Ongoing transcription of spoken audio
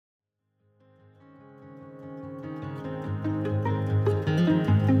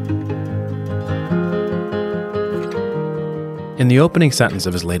In the opening sentence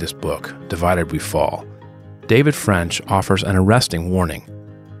of his latest book, Divided We Fall, David French offers an arresting warning.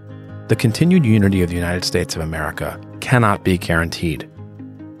 The continued unity of the United States of America cannot be guaranteed.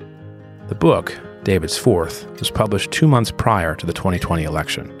 The book, David's fourth, was published 2 months prior to the 2020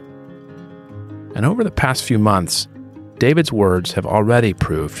 election. And over the past few months, David's words have already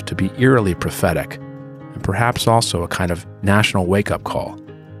proved to be eerily prophetic and perhaps also a kind of national wake-up call.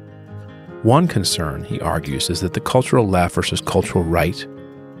 One concern, he argues, is that the cultural left versus cultural right,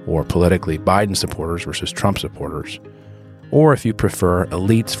 or politically Biden supporters versus Trump supporters, or if you prefer,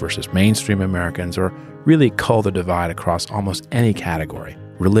 elites versus mainstream Americans, or really cull the divide across almost any category,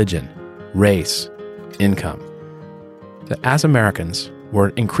 religion, race, income. That as Americans, we're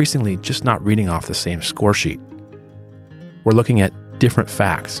increasingly just not reading off the same score sheet. We're looking at different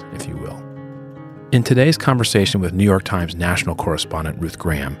facts, if you will. In today's conversation with New York Times national correspondent Ruth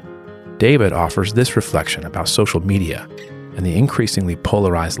Graham, David offers this reflection about social media and the increasingly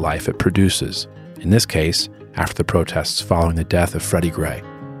polarized life it produces, in this case, after the protests following the death of Freddie Gray.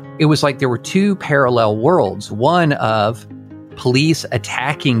 It was like there were two parallel worlds, one of police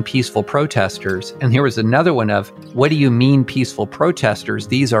attacking peaceful protesters, and there was another one of, what do you mean peaceful protesters?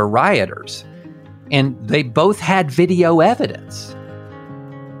 These are rioters. And they both had video evidence.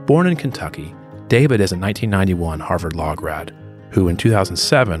 Born in Kentucky, David is a 1991 Harvard Law grad who in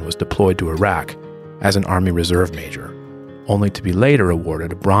 2007 was deployed to Iraq as an Army Reserve major, only to be later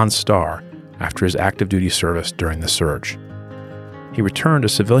awarded a Bronze Star after his active duty service during the surge. He returned to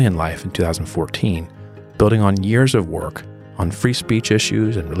civilian life in 2014, building on years of work on free speech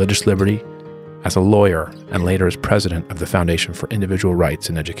issues and religious liberty as a lawyer and later as president of the Foundation for Individual Rights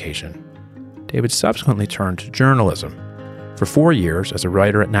in Education. David subsequently turned to journalism for 4 years as a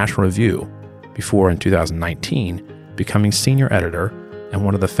writer at National Review, before in 2019 becoming senior editor and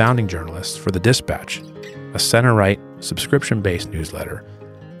one of the founding journalists for The Dispatch, a center-right, subscription-based newsletter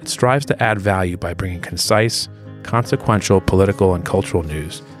that strives to add value by bringing concise, consequential political and cultural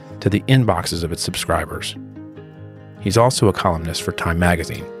news to the inboxes of its subscribers. He's also a columnist for Time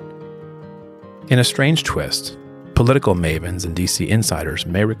magazine. In a strange twist, political mavens and DC insiders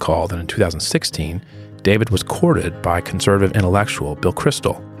may recall that in 2016, David was courted by conservative intellectual Bill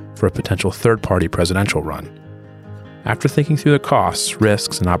Kristol for a potential third-party presidential run. After thinking through the costs,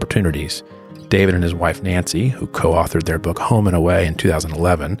 risks, and opportunities, David and his wife Nancy, who co-authored their book Home and Away in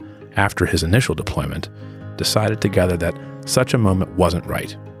 2011, after his initial deployment, decided together that such a moment wasn't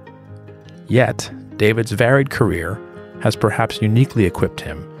right. Yet, David's varied career has perhaps uniquely equipped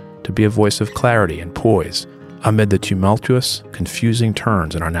him to be a voice of clarity and poise amid the tumultuous, confusing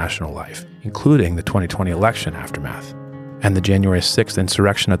turns in our national life, including the 2020 election aftermath and the January 6th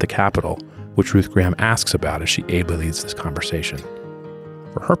insurrection at the Capitol, which Ruth Graham asks about as she ably leads this conversation.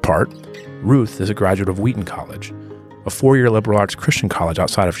 For her part, Ruth is a graduate of Wheaton College, a 4-year liberal arts Christian college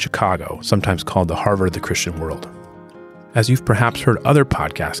outside of Chicago, sometimes called the Harvard of the Christian world. As you've perhaps heard other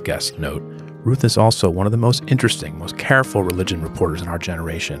podcast guests note, Ruth is also one of the most interesting, most careful religion reporters in our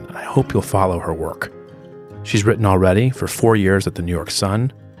generation, and I hope you'll follow her work. She's written already for 4 years at the New York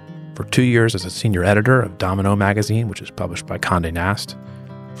Sun, for 2 years as a senior editor of Domino magazine, which is published by Condé Nast,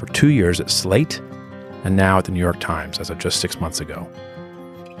 for 2 years at Slate, and now at the New York Times as of just 6 months ago.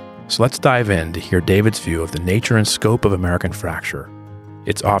 So let's dive in to hear David's view of the nature and scope of American fracture,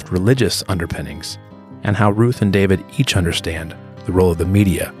 its oft religious underpinnings, and how Ruth and David each understand the role of the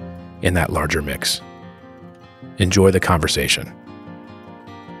media in that larger mix. Enjoy the conversation.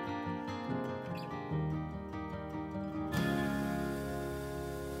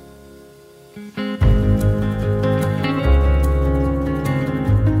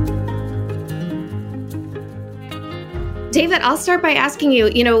 David, I'll start by asking you,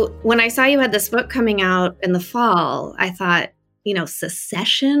 when I saw you had this book coming out in the fall, I thought,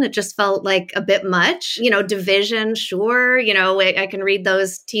 secession, it just felt like a bit much, division, sure, I can read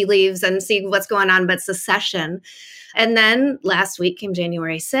those tea leaves and see what's going on, but secession. And then last week came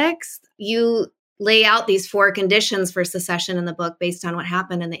January 6th. You lay out these 4 conditions for secession in the book based on what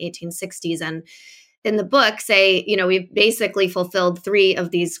happened in the 1860s. And in the book say, we've basically fulfilled 3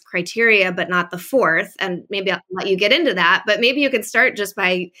 of these criteria, but not the 4th. And maybe I'll let you get into that, but maybe you could start just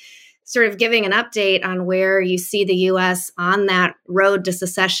by sort of giving an update on where you see the U.S. on that road to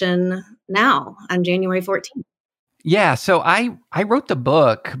secession now on January 14th. Yeah, so I wrote the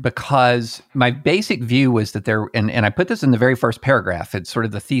book because my basic view was that there, and I put this in the very first paragraph, it's sort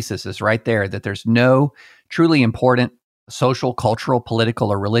of the thesis is right there, that there's no truly important social, cultural,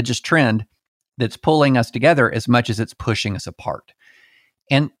 political, or religious trend that's pulling us together as much as it's pushing us apart.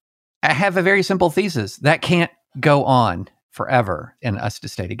 And I have a very simple thesis. That can't go on forever and us to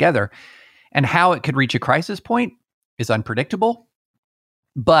stay together. And how it could reach a crisis point is unpredictable,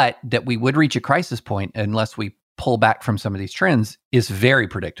 but that we would reach a crisis point unless we pull back from some of these trends is very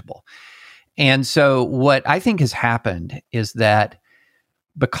predictable. And so what I think has happened is that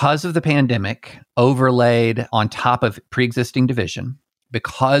because of the pandemic overlaid on top of pre-existing division,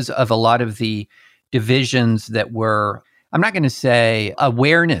 because of a lot of the divisions that were, I'm not going to say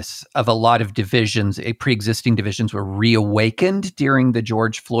awareness of a lot of divisions, pre-existing divisions were reawakened during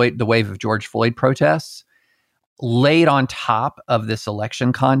the wave of George Floyd protests, laid on top of this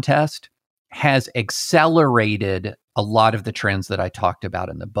election contest has accelerated a lot of the trends that I talked about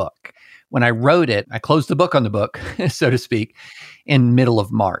in the book. When I wrote it, I closed the book on the book, so to speak, in middle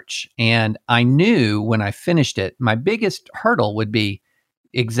of March. And I knew when I finished it, my biggest hurdle would be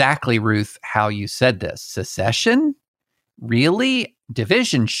exactly, Ruth, how you said this. Secession? Really?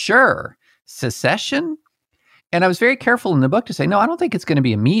 Division? Sure. Secession? And I was very careful in the book to say, no, I don't think it's going to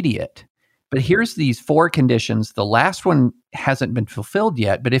be immediate. But here's these 4 conditions. The last one hasn't been fulfilled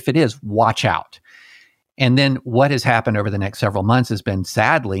yet, but if it is, watch out. And then what has happened over the next several months has been,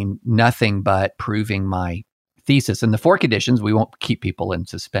 sadly, nothing but proving my thesis. And the 4 conditions, we won't keep people in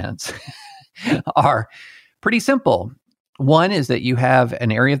suspense, are pretty simple. One is that you have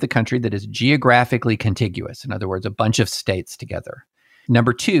an area of the country that is geographically contiguous. In other words, a bunch of states together.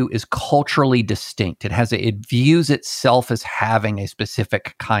 Number 2 is culturally distinct. It views itself as having a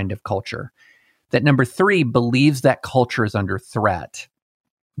specific kind of culture. That number 3 believes that culture is under threat.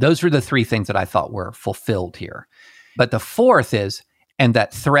 Those were the 3 things that I thought were fulfilled here. But the 4th is, and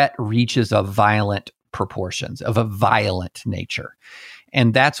that threat reaches of violent proportions, of a violent nature.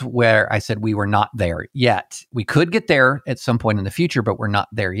 And that's where I said we were not there yet. We could get there at some point in the future, but we're not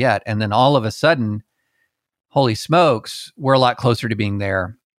there yet. And then all of a sudden, holy smokes, we're a lot closer to being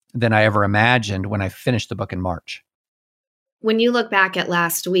there than I ever imagined when I finished the book in March. When you look back at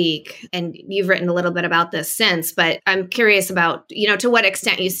last week, and you've written a little bit about this since, but I'm curious about, to what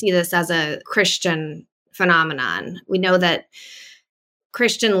extent you see this as a Christian phenomenon. We know that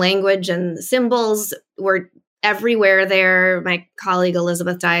Christian language and symbols were everywhere there. My colleague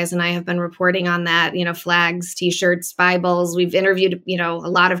Elizabeth Dias and I have been reporting on that, flags, T-shirts, Bibles. We've interviewed, a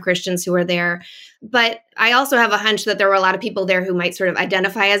lot of Christians who were there. But I also have a hunch that there were a lot of people there who might sort of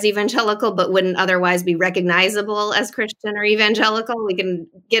identify as evangelical, but wouldn't otherwise be recognizable as Christian or evangelical. We can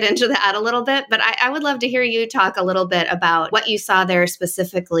get into that a little bit, but I would love to hear you talk a little bit about what you saw there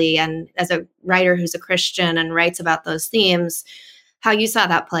specifically. And as a writer who's a Christian and writes about those themes, how you saw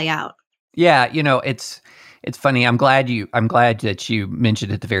that play out. Yeah, it's funny. I'm glad that you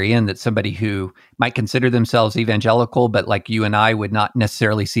mentioned at the very end that somebody who might consider themselves evangelical, but like you and I would not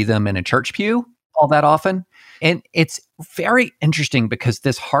necessarily see them in a church pew all that often. And it's very interesting because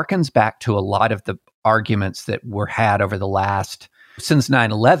this harkens back to a lot of the arguments that were had over the last, since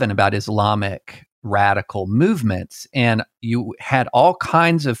 9/11 about Islamic radical movements. And you had all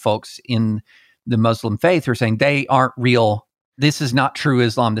kinds of folks in the Muslim faith who are saying they aren't real. This is not true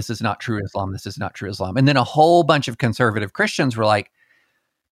Islam. This is not true Islam. This is not true Islam. And then a whole bunch of conservative Christians were like,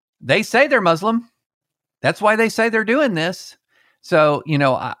 they say they're Muslim. That's why they say they're doing this. So,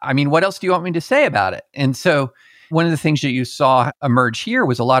 I mean, what else do you want me to say about it? And so one of the things that you saw emerge here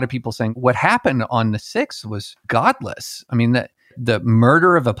was a lot of people saying what happened on the 6th was godless. I mean, the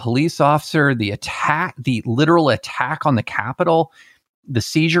murder of a police officer, the literal attack on the Capitol, the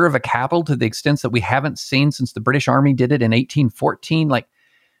seizure of a capital to the extent that we haven't seen since the British Army did it in 1814. Like,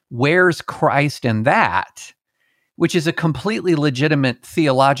 where's Christ in that? Which is a completely legitimate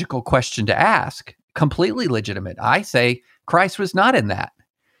theological question to ask. Completely legitimate. I say Christ was not in that.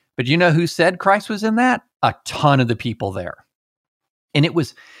 But you know who said Christ was in that? A ton of the people there. And it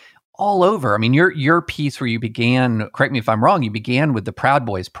was all over. I mean, your piece where you began, correct me if I'm wrong, you began with the Proud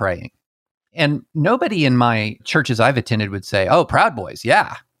Boys praying. And nobody in my churches I've attended would say, oh, Proud Boys.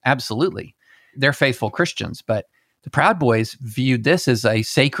 Yeah, absolutely. They're faithful Christians. But the Proud Boys viewed this as a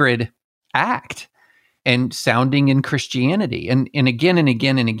sacred act and sounding in Christianity and again and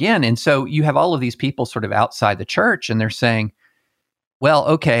again and again. And so you have all of these people sort of outside the church and they're saying, well,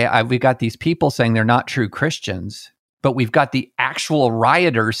 okay, we've got these people saying they're not true Christians, but we've got the actual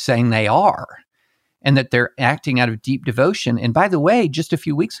rioters saying they are. And that they're acting out of deep devotion. And by the way, just a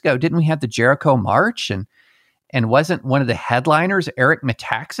few weeks ago, didn't we have the Jericho March? And wasn't one of the headliners Eric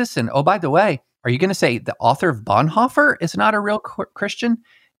Metaxas? And oh, by the way, are you going to say the author of Bonhoeffer is not a real Christian?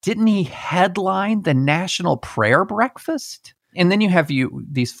 Didn't he headline the National Prayer Breakfast? And then you have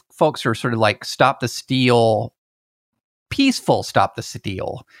these folks who are sort of like Stop the Steal, peaceful Stop the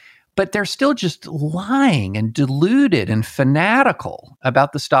Steal. But they're still just lying and deluded and fanatical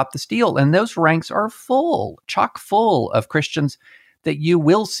about the Stop the Steal. And those ranks are chock full of Christians that you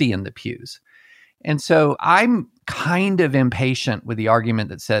will see in the pews. And so I'm kind of impatient with the argument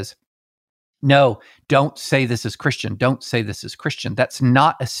that says, no, don't say this is Christian. Don't say this is Christian. That's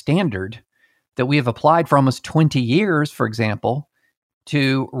not a standard that we have applied for almost 20 years, for example,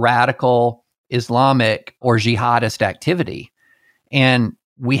 to radical Islamic or jihadist activity. And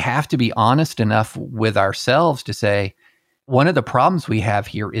we have to be honest enough with ourselves to say, one of the problems we have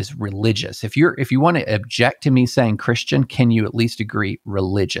here is religious. If you want to object to me saying Christian, can you at least agree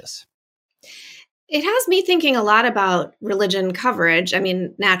religious? It has me thinking a lot about religion coverage. I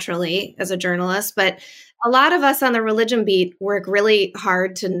mean, naturally, as a journalist, but a lot of us on the religion beat work really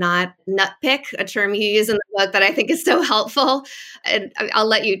hard to not nutpick, a term you use in the book that I think is so helpful. And I'll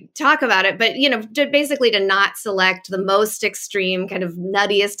let you talk about it. But, basically to not select the most extreme, kind of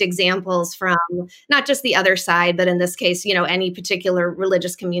nuttiest examples from not just the other side, but in this case, any particular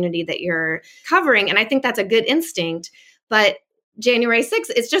religious community that you're covering. And I think that's a good instinct. But January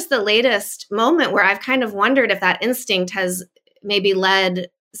 6th, it's just the latest moment where I've kind of wondered if that instinct has maybe led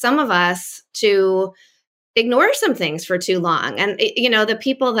some of us to ignore some things for too long. And, the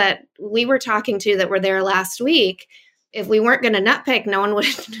people that we were talking to that were there last week, if we weren't going to nutpick, no one would,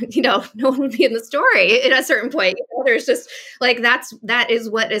 no one would be in the story at a certain point. There's just like, that is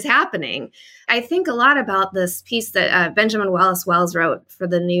what is happening. I think a lot about this piece that Benjamin Wallace Wells wrote for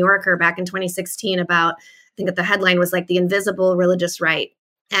the New Yorker back in 2016 about, I think that the headline was like the invisible religious right.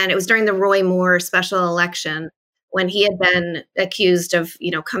 And it was during the Roy Moore special election when he had been accused of,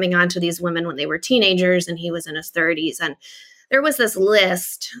 coming on to these women when they were teenagers and he was in his 30s. And there was this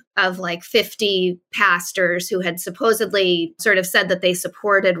list of like 50 pastors who had supposedly sort of said that they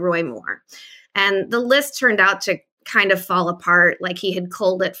supported Roy Moore. And the list turned out to kind of fall apart. Like he had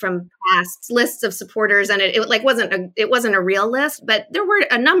culled it from past lists of supporters, and it wasn't a real list, but there were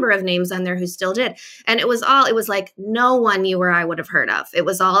a number of names on there who still did. And it was like no one you or I would have heard of. It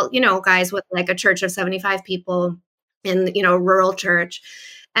was all, guys with like a church of 75 people in, a rural church.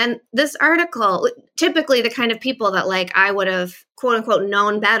 And this article, typically the kind of people that like I would have quote unquote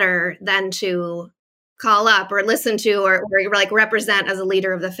known better than to call up or listen to or like represent as a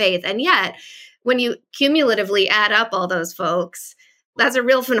leader of the faith. And yet when you cumulatively add up all those folks, that's a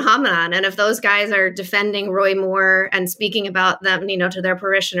real phenomenon. And if those guys are defending Roy Moore and speaking about them, to their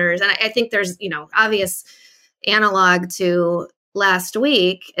parishioners, and I think there's, obvious analog to last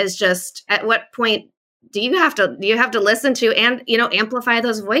week is just at what point do you have to listen to and, amplify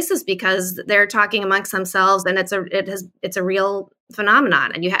those voices because they're talking amongst themselves and it's a real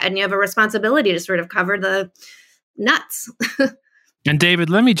phenomenon and you have a responsibility to sort of cover the nuts. And David,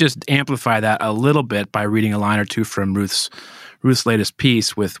 let me just amplify that a little bit by reading a line or two from Ruth's latest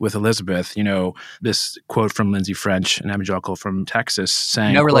piece with Elizabeth. This quote from Lindsay French, an evangelical from Texas,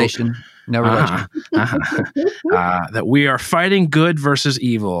 saying, No relation. that we are fighting good versus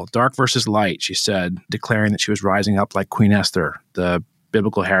evil, dark versus light, she said, declaring that she was rising up like Queen Esther, the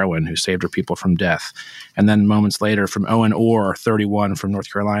biblical heroine who saved her people from death. And then moments later from Owen Orr, 31, from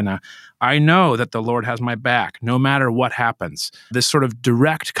North Carolina, I know that the Lord has my back no matter what happens. This sort of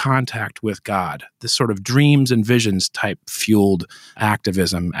direct contact with God, this sort of dreams and visions type fueled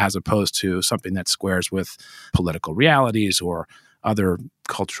activism as opposed to something that squares with political realities or other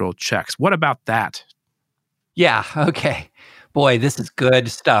cultural checks. What about that? Yeah, okay. Boy, this is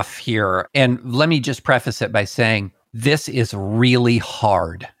good stuff here. And let me just preface it by saying, this is really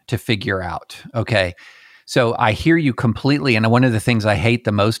hard to figure out, okay? So I hear you completely, and one of the things I hate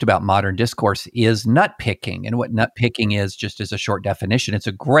the most about modern discourse is nutpicking. And what nutpicking is, just as a short definition, it's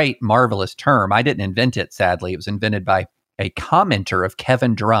a great, marvelous term. I didn't invent it, sadly. It was invented by a commenter of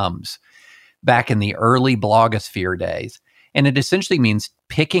Kevin Drum's back in the early blogosphere days. And it essentially means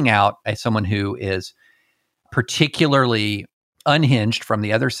picking out someone who is particularly unhinged from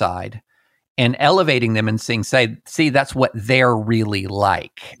the other side and elevating them and saying, see, that's what they're really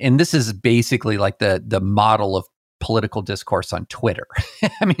like. And this is basically like the model of political discourse on Twitter.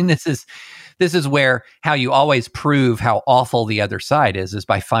 I mean, this is where how you always prove how awful the other side is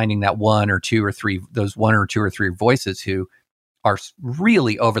by finding that one or two or three voices who are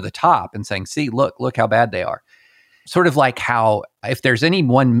really over the top and saying, see, look how bad they are. Sort of like how, if there's any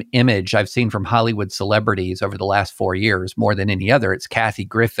one image I've seen from Hollywood celebrities over the last 4 years, more than any other, it's Kathy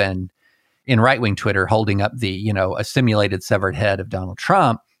Griffin in right-wing Twitter holding up the, a simulated severed head of Donald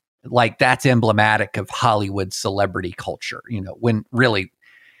Trump. Like that's emblematic of Hollywood celebrity culture, when really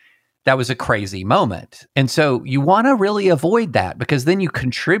that was a crazy moment. And so you want to really avoid that because then you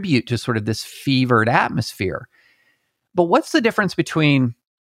contribute to sort of this fevered atmosphere. But what's the difference between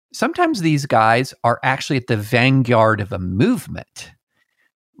sometimes these guys are actually at the vanguard of a movement.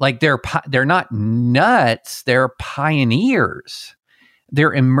 Like they're not nuts, they're pioneers.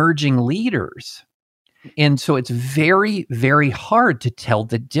 They're emerging leaders. And so it's very, very hard to tell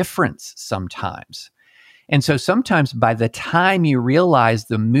the difference sometimes. And so sometimes by the time you realize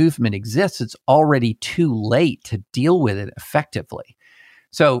the movement exists, it's already too late to deal with it effectively.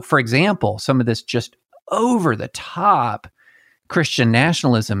 So, for example, some of this just over the top Christian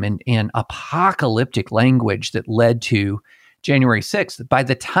nationalism and apocalyptic language that led to January 6th, by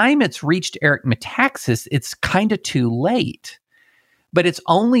the time it's reached Eric Metaxas, it's kind of too late. But it's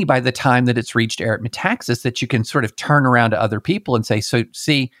only by the time that it's reached Eric Metaxas that you can sort of turn around to other people and say, so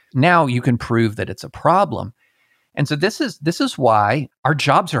see, now you can prove that it's a problem. And so this is why our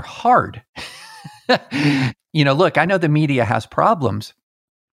jobs are hard. Look, I know the media has problems,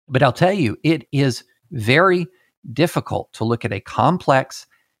 but I'll tell you, it is very difficult to look at a complex,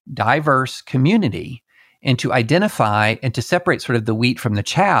 diverse community and to identify and to separate sort of the wheat from the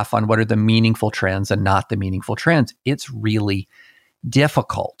chaff on what are the meaningful trends and not the meaningful trends. It's really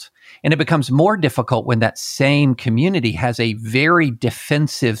difficult. And it becomes more difficult when that same community has a very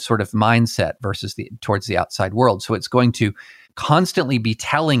defensive sort of mindset versus towards the outside world. So it's going to constantly be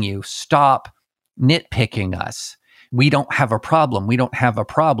telling you, stop nitpicking us. We don't have a problem. We don't have a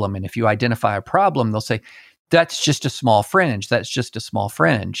problem. And if you identify a problem, they'll say, that's just a small fringe. That's just a small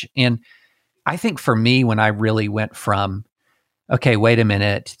fringe. And I think for me, when I really went from, okay, wait a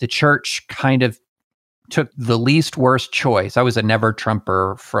minute, the church kind of took the least worst choice. I was a never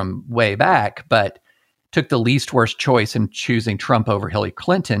Trumper from way back, but took the least worst choice in choosing Trump over Hillary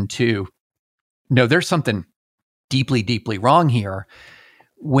Clinton to, no, there's something deeply, deeply wrong here.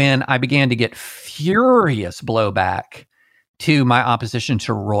 When I began to get furious blowback to my opposition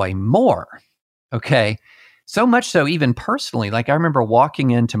to Roy Moore. Okay. So much so, even personally, like I remember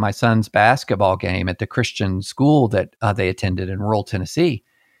walking into my son's basketball game at the Christian school that they attended in rural Tennessee.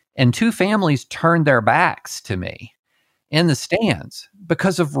 And two families turned their backs to me in the stands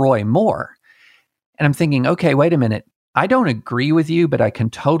because of Roy Moore. And I'm thinking, okay, wait a minute. I don't agree with you, but I can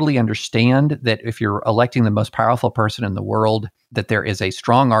totally understand that if you're electing the most powerful person in the world, that there is a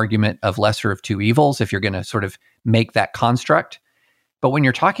strong argument of lesser of two evils if you're going to sort of make that construct. But when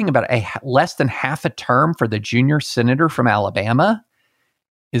you're talking about a less than half a term for the junior senator from Alabama,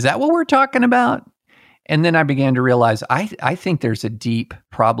 is that what we're talking about? And then I began to realize I think there's a deep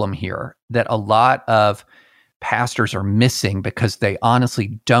problem here that a lot of pastors are missing because they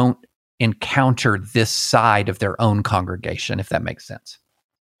honestly don't encounter this side of their own congregation, if that makes sense.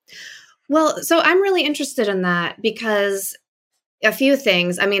 Well, so I'm really interested in that because a few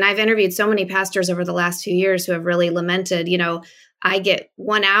things. I mean, I've interviewed so many pastors over the last few years who have really lamented, I get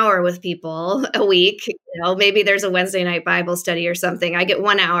 1 hour with people a week, maybe there's a Wednesday night Bible study or something. I get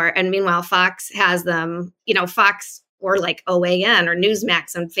 1 hour. And meanwhile, Fox has them, Fox or like OAN or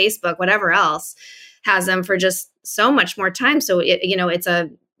Newsmax on Facebook, whatever else has them for just so much more time. So, it's a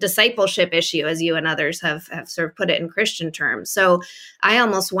discipleship issue, as you and others have sort of put it in Christian terms. So I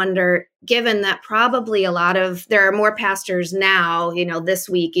almost wonder, given that probably there are more pastors now, this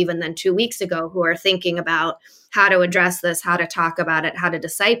week, even than 2 weeks ago, who are thinking about how to address this, how to talk about it, how to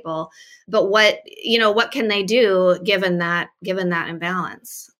disciple. But what can they do given that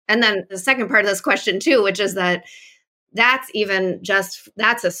imbalance? And then the second part of this question too, which is that's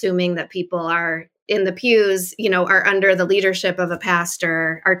assuming that people are in the pews, are under the leadership of a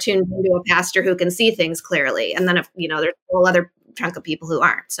pastor, are tuned into a pastor who can see things clearly. And then there's a whole other chunk of people who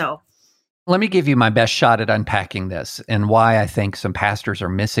aren't. So let me give you my best shot at unpacking this and why I think some pastors are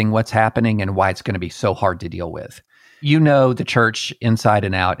missing what's happening and why it's going to be so hard to deal with. The church inside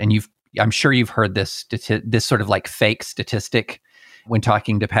and out, and I'm sure you've heard this sort of like fake statistic when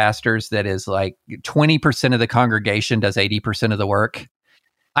talking to pastors that is like 20% of the congregation does 80% of the work.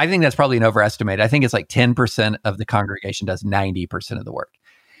 I think that's probably an overestimate. I think it's like 10% of the congregation does 90% of the work.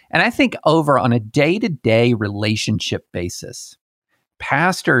 And I think on a day-to-day relationship basis,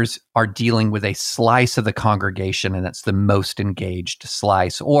 pastors are dealing with a slice of the congregation, and that's the most engaged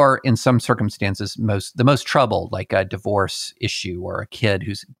slice, or in some circumstances, the most troubled, like a divorce issue or a kid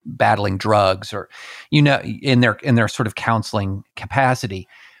who's battling drugs, or in their sort of counseling capacity.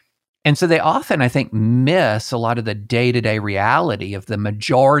 And so they often, I think, miss a lot of the day-to-day reality of the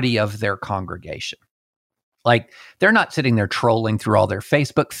majority of their congregation. Like, they're not sitting there trolling through all their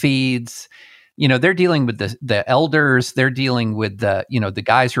Facebook feeds. They're dealing with the elders. They're dealing with the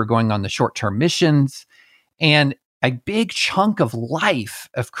guys who are going on the short-term missions. And a big chunk of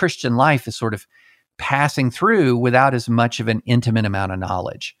Christian life is sort of passing through without as much of an intimate amount of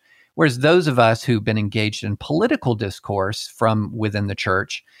knowledge. Whereas those of us who've been engaged in political discourse from within the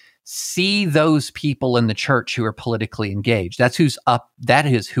church see those people in the church who are politically engaged. That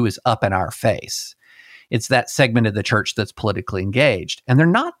is who is up in our face. It's that segment of the church that's politically engaged. And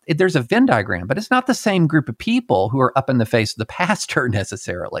there's a Venn diagram, but it's not the same group of people who are up in the face of the pastor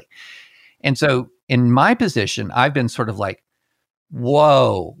necessarily. And so in my position, I've been sort of like,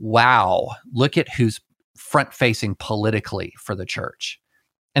 whoa, wow, look at who's front-facing politically for the church.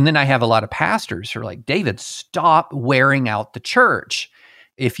 And then I have a lot of pastors who are like, David, stop wearing out the church.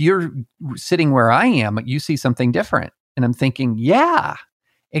 If you're sitting where I am, you see something different. And I'm thinking, yeah,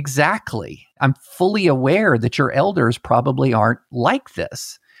 exactly. I'm fully aware that your elders probably aren't like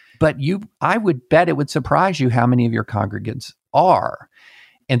this. But I would bet it would surprise you how many of your congregants are.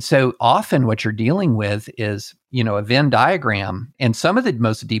 And so often what you're dealing with is, a Venn diagram, and some of the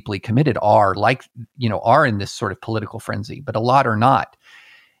most deeply committed are in this sort of political frenzy, but a lot are not.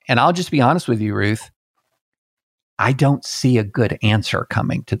 And I'll just be honest with you, Ruth, I don't see a good answer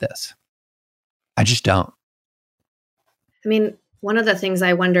coming to this. I just don't. I mean, one of the things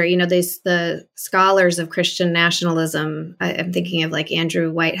I wonder, the scholars of Christian nationalism, I'm thinking of like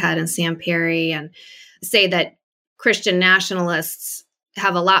Andrew Whitehead and Sam Perry, and say that Christian nationalists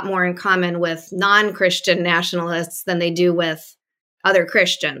have a lot more in common with non-Christian nationalists than they do with other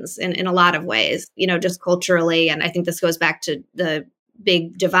Christians in a lot of ways, just culturally. And I think this goes back to the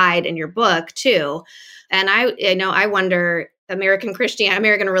big divide in your book too. And I wonder, American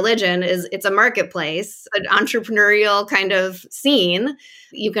religion it's a marketplace, an entrepreneurial kind of scene.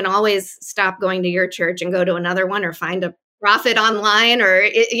 You can always stop going to your church and go to another one, or find a prophet online, or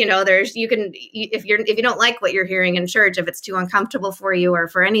if you don't like what you're hearing in church, if it's too uncomfortable for you, or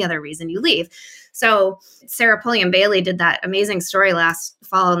for any other reason, you leave. So Sarah Pulliam Bailey did that amazing story last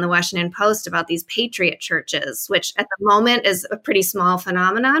fall in the Washington Post about these patriot churches, which at the moment is a pretty small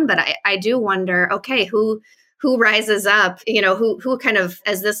phenomenon. But I do wonder, okay, who rises up, who kind of,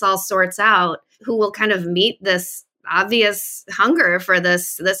 as this all sorts out, who will kind of meet this obvious hunger for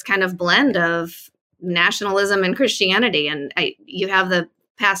this kind of blend of nationalism and Christianity. And you have the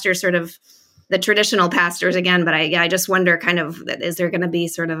pastors, sort of the traditional pastors again, but I just wonder kind of, is there going to be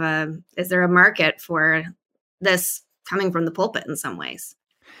is there a market for this coming from the pulpit in some ways?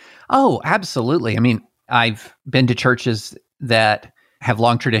 Oh, absolutely. I mean, I've been to churches that have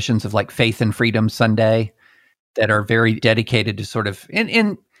long traditions of like Faith and Freedom Sunday that are very dedicated to sort of,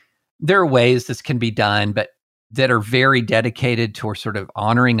 in there are ways this can be done, but that are very dedicated to sort of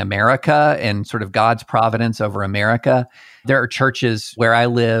honoring America and sort of God's providence over America. There are churches where I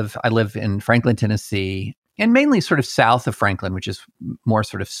live in Franklin, Tennessee, and mainly sort of south of Franklin, which is more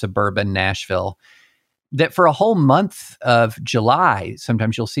sort of suburban Nashville, that for a whole month of July,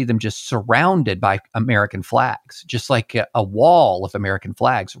 sometimes you'll see them just surrounded by American flags, just like a wall of American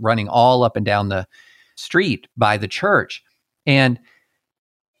flags running all up and down the street by the church. And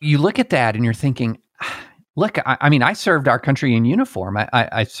you look at that and you're thinking, look, I mean, I served our country in uniform.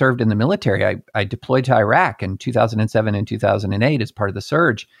 I served in the military. I deployed to Iraq in 2007 and 2008 as part of the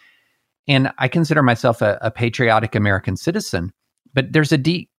surge. And I consider myself a patriotic American citizen. But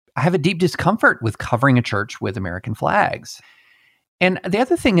I have a deep discomfort with covering a church with American flags. And the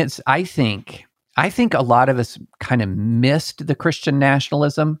other thing is, I think a lot of us kind of missed the Christian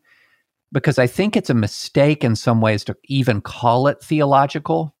nationalism, because I think it's a mistake in some ways to even call it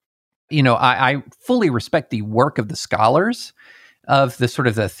theological. I fully respect the work of the scholars of the sort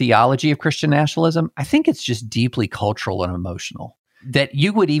of the theology of Christian nationalism. I think it's just deeply cultural and emotional. That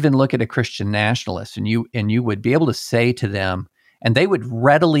you would even look at a Christian nationalist and you would be able to say to them, and they would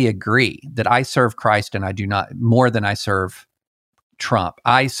readily agree, that I serve Christ and I do not, more than I serve Trump.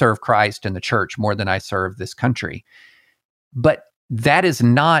 I serve Christ and the church more than I serve this country. But that is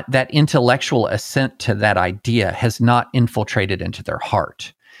not, that intellectual assent to that idea has not infiltrated into their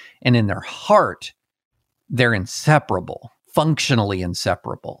heart. And in their heart, they're inseparable, functionally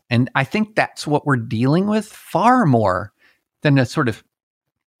inseparable. And I think that's what we're dealing with far more than a sort of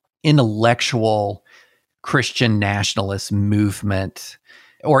intellectual Christian nationalist movement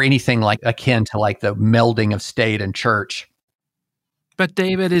or anything like akin to like the melding of state and church. But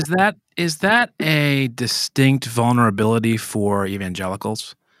David, is that a distinct vulnerability for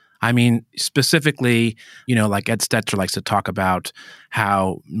evangelicals? I mean, specifically, like Ed Stetzer likes to talk about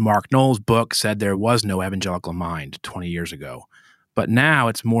how Mark Noll's book said there was no evangelical mind 20 years ago. But now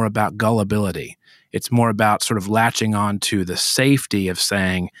it's more about gullibility. It's more about sort of latching on to the safety of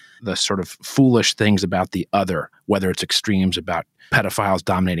saying the sort of foolish things about the other, whether it's extremes about pedophiles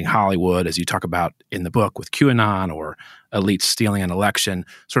dominating Hollywood, as you talk about in the book with QAnon, or elites stealing an election,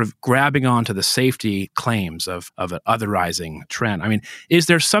 sort of grabbing onto the safety claims of an otherizing trend. I mean, is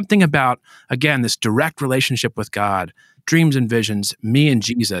there something about, again, this direct relationship with God, dreams and visions, me and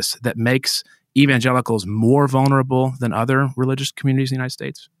Jesus, that makes evangelicals more vulnerable than other religious communities in the United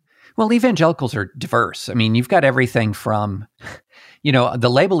States? Well, evangelicals are diverse. I mean, you've got everything from, the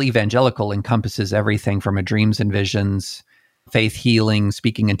label evangelical encompasses everything from a dreams and visions, faith healing,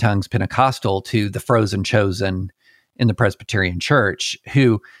 speaking in tongues, Pentecostal, to the frozen chosen in the Presbyterian Church,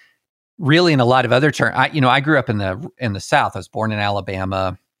 who really in a lot of other terms, I grew up in the South. I was born in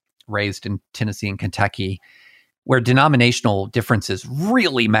Alabama, raised in Tennessee and Kentucky, where denominational differences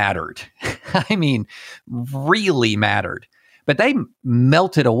really mattered. I mean, really mattered. But they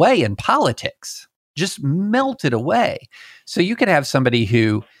melted away in politics, just melted away. So you could have somebody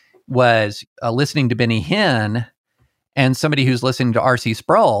who was listening to Benny Hinn and somebody who's listening to R.C.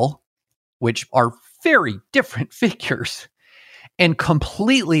 Sproul, which are very different figures, and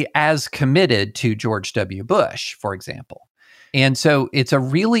completely as committed to George W. Bush, for example. And so it's a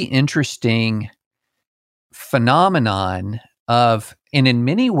really interesting phenomenon of, and in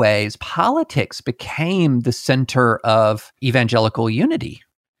many ways, politics became the center of evangelical unity.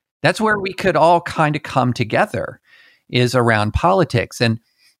 That's where we could all kind of come together, is around politics. And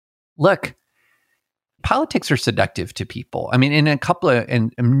look, politics are seductive to people. I mean, in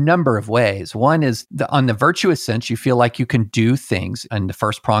a number of ways. One is on the virtuous sense, you feel like you can do things. And the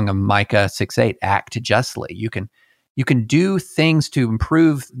first prong of Micah 6:8, act justly. You can do things to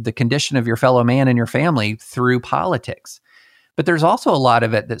improve the condition of your fellow man and your family through politics. But there's also a lot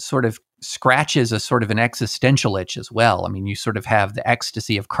of it that sort of scratches a sort of an existential itch as well. I mean, you sort of have the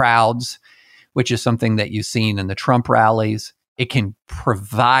ecstasy of crowds, which is something that you've seen in the Trump rallies. It can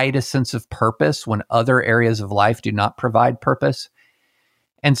provide a sense of purpose when other areas of life do not provide purpose.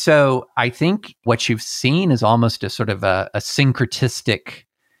 And so I think what you've seen is almost a sort of a syncretistic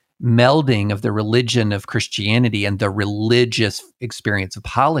melding of the religion of Christianity and the religious experience of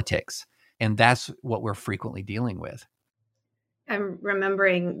politics. And that's what we're frequently dealing with. I'm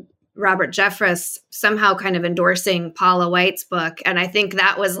remembering Robert Jeffress somehow kind of endorsing Paula White's book. And I think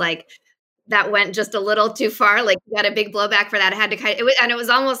that was like, that went just a little too far. Like, he got a big blowback for that. I had to and it was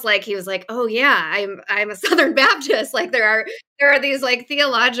almost like he was like, "Oh yeah, I'm a Southern Baptist." Like there are these like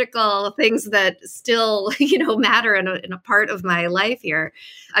theological things that still matter in a part of my life here.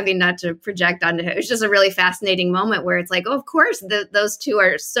 I mean, not to project onto it. It's just a really fascinating moment where it's like, oh, of course, those two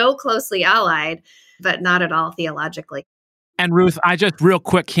are so closely allied, but not at all theologically. And Ruth, I just real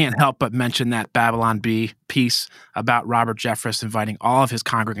quick can't help but mention that Babylon Bee piece about Robert Jeffress inviting all of his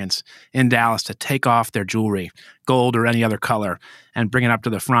congregants in Dallas to take off their jewelry, gold or any other color, and bring it up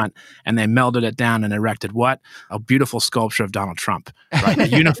to the front. And they melted it down and erected what? A beautiful sculpture of Donald Trump, right?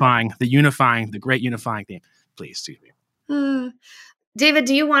 the great unifying theme. Please, excuse me. David,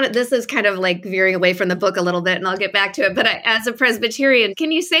 do you want it? This is kind of like veering away from the book a little bit, and I'll get back to it. But as a Presbyterian,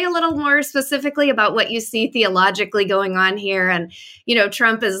 can you say a little more specifically about what you see theologically going on here? And,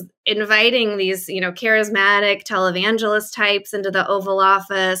 Trump is inviting these, charismatic televangelist types into the Oval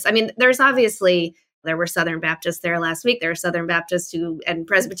Office. I mean, there were Southern Baptists there last week. There are Southern Baptists and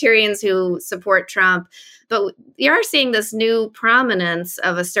Presbyterians who support Trump. But you are seeing this new prominence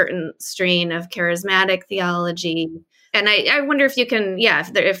of a certain strain of charismatic theology. And I wonder if you can,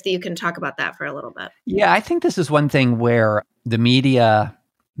 if you can talk about that for a little bit. Yeah, I think this is one thing where the media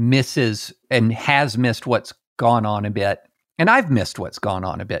misses and has missed what's gone on a bit. And I've missed what's gone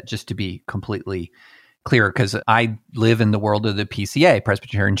on a bit, just to be completely clear, because I live in the world of the PCA,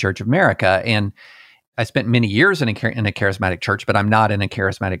 Presbyterian Church of America. And I spent many years in a charismatic church, but I'm not in a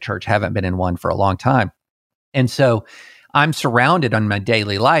charismatic church, haven't been in one for a long time. And so I'm surrounded on my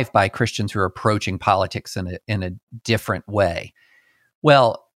daily life by Christians who are approaching politics in a different way.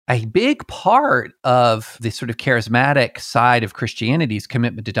 Well, a big part of the sort of charismatic side of Christianity's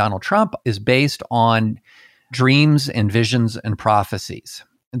commitment to Donald Trump is based on dreams and visions and prophecies,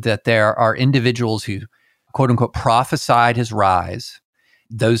 that there are individuals who, quote unquote, prophesied his rise.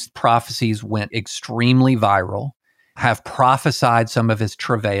 Those prophecies went extremely viral, have prophesied some of his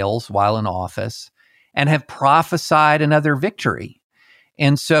travails while in office, and have prophesied another victory.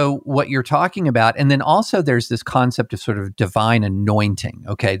 And so what you're talking about, and then also there's this concept of sort of divine anointing.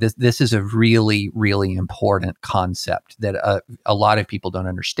 Okay, this is a really, really important concept that a lot of people don't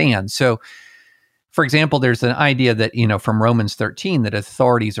understand. So, for example, there's an idea that, from Romans 13, that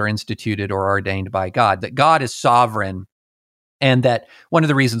authorities are instituted or ordained by God, that God is sovereign, and that one of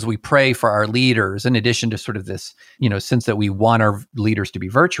the reasons we pray for our leaders, in addition to sort of this, sense that we want our leaders to be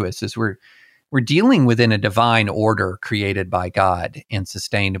virtuous, is we're dealing within a divine order created by God and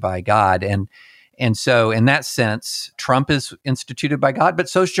sustained by God. And so in that sense, Trump is instituted by God, but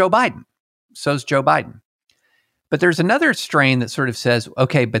so's Joe Biden. But there's another strain that sort of says,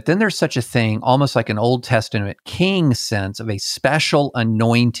 okay, but then there's such a thing, almost like an Old Testament king sense of a special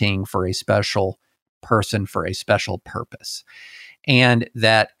anointing for a special person for a special purpose. And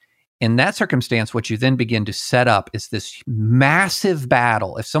that In that circumstance, what you then begin to set up is this massive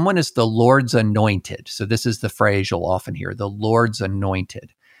battle. If someone is the Lord's anointed, so this is the phrase you'll often hear, the Lord's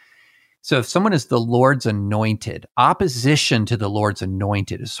anointed. So if someone is the Lord's anointed, opposition to the Lord's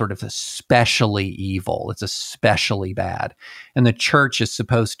anointed is sort of especially evil. It's especially bad. And the church is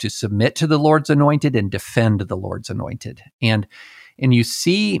supposed to submit to the Lord's anointed and defend the Lord's anointed. And you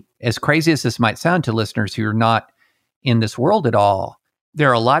see, as crazy as this might sound to listeners who are not in this world at all, there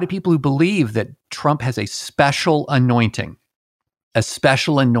are a lot of people who believe that Trump has a special anointing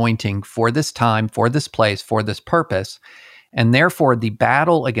for this time, for this place, for this purpose. And therefore, the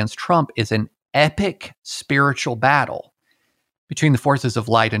battle against Trump is an epic spiritual battle between the forces of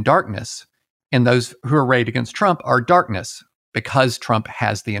light and darkness. And those who are arrayed against Trump are darkness because Trump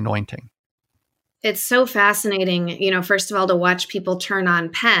has the anointing. It's so fascinating, first of all, to watch people turn on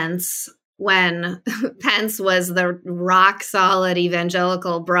Pence when Pence was the rock solid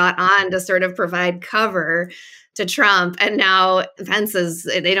evangelical brought on to sort of provide cover to Trump. And now Pence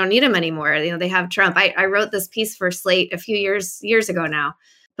they don't need him anymore. They have Trump. I wrote this piece for Slate a few years ago now,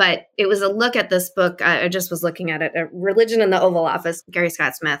 but it was a look at this book. I just was looking at it, Religion in the Oval Office, Gary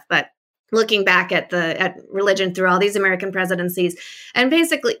Scott Smith, but looking back at religion through all these American presidencies. And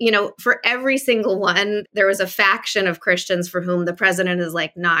basically, for every single one, there was a faction of Christians for whom the president is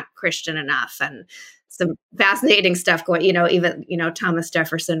like not Christian enough. And some fascinating stuff going, even, Thomas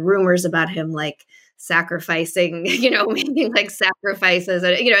Jefferson, rumors about him like sacrificing, making like sacrifices,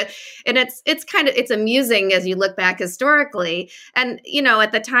 and it's amusing as you look back historically. And,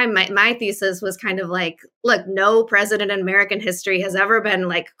 at the time, my thesis was kind of like, look, no president in American history has ever been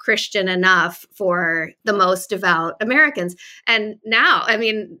like Christian enough for the most devout Americans. And now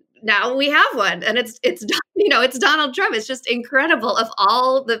we have one, and it's Donald Trump. It's just incredible. Of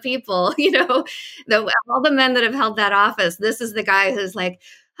all the people, all the men that have held that office, this is the guy who's like,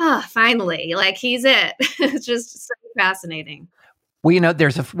 finally, like he's it. It's just so fascinating. Well,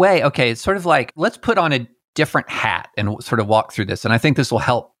 there's a way, okay, it's sort of like, let's put on a different hat and sort of walk through this. And I think this will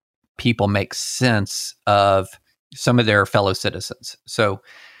help people make sense of some of their fellow citizens. So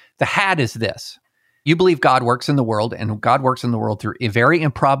the hat is this. You believe God works in the world, and God works in the world through very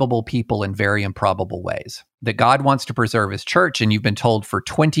improbable people in very improbable ways. That God wants to preserve his church, and you've been told for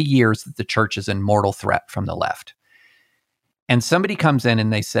 20 years that the church is in mortal threat from the left. And somebody comes in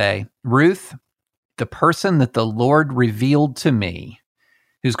and they say, Ruth, the person that the Lord revealed to me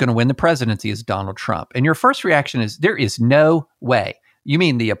who's going to win the presidency is Donald Trump. And your first reaction is, there is no way. You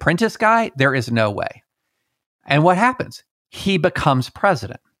mean the apprentice guy? There is no way. And what happens? He becomes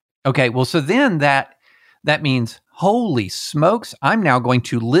president. Okay, well, so then that means, holy smokes, I'm now going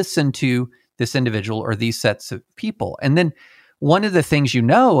to listen to this individual or these sets of people. And then one of the things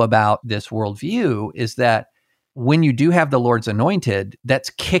about this worldview is that when you do have the Lord's anointed, that's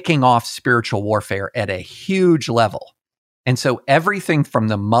kicking off spiritual warfare at a huge level. And so everything from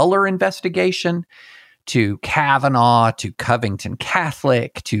the Mueller investigation to Kavanaugh to Covington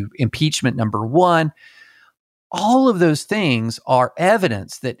Catholic to impeachment number 1, all of those things are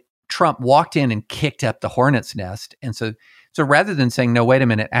evidence that Trump walked in and kicked up the hornet's nest. And so rather than saying, no, wait a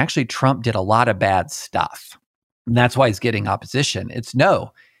minute, actually Trump did a lot of bad stuff, and that's why he's getting opposition. It's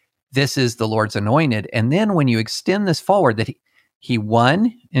no, this is the Lord's anointed. And then when you extend this forward, that he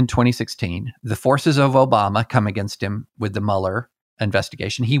won in 2016, the forces of Obama come against him with the Mueller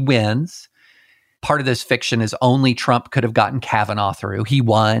investigation. He wins. Part of this fiction is only Trump could have gotten Kavanaugh through. He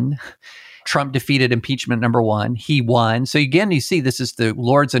won. Trump defeated impeachment number 1. He won. So again, you see this is the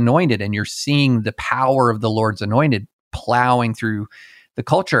Lord's anointed, and you're seeing the power of the Lord's anointed plowing through the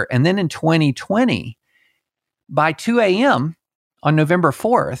culture. And then in 2020, by 2 a.m., on November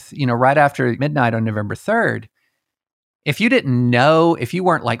 4th, right after midnight on November 3rd, if you didn't know, if you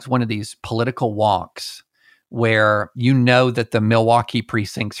weren't like one of these political wonks where that the Milwaukee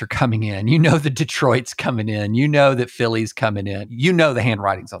precincts are coming in, that Detroit's coming in, that Philly's coming in, the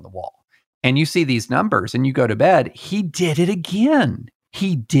handwriting's on the wall, and you see these numbers and you go to bed, he did it again.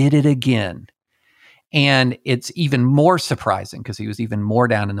 He did it again. And it's even more surprising because he was even more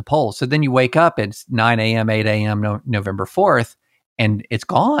down in the polls. So then you wake up, it's 9 a.m., 8 a.m., November 4th, and it's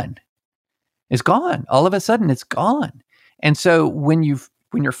gone. It's gone. All of a sudden, it's gone. And so when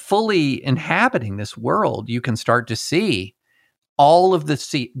you're fully inhabiting this world, you can start to see all of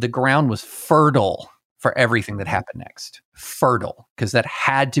the ground was fertile for everything that happened next. Fertile, because that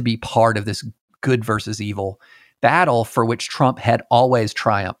had to be part of this good versus evil battle for which Trump had always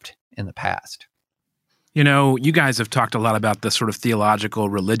triumphed in the past. You guys have talked a lot about the sort of theological,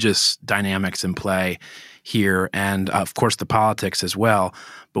 religious dynamics in play here, and of course the politics as well.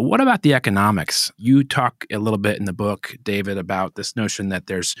 But what about the economics? You talk a little bit in the book, David, about this notion that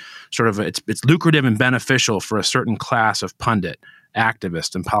there's sort of it's lucrative and beneficial for a certain class of pundit,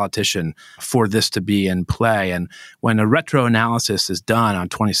 activist, and politician for this to be in play. And when a retro analysis is done on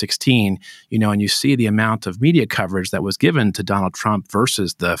 2016, and you see the amount of media coverage that was given to Donald Trump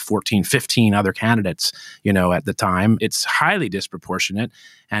versus the 14, 15 other candidates, at the time, it's highly disproportionate.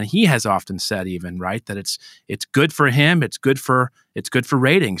 And he has often said even, right, that it's good for him, it's good for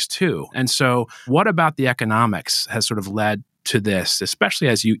ratings too. And so what about the economics has sort of led to this, especially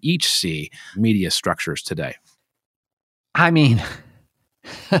as you each see media structures today? I mean,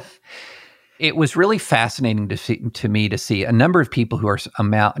 it was really fascinating to me to see a number of people who are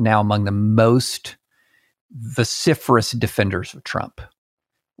now among the most vociferous defenders of Trump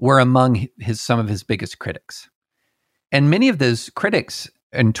were among some of his biggest critics. And many of those critics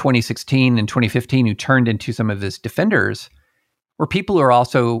in 2016 and 2015 who turned into some of his defenders were people who are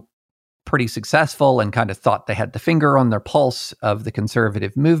also pretty successful and kind of thought they had the finger on their pulse of the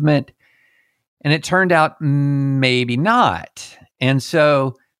conservative movement. And it turned out maybe not. And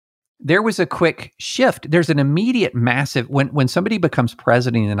so there was a quick shift. There's an immediate massive, when somebody becomes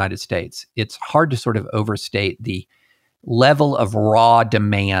president of the United States, it's hard to sort of overstate the level of raw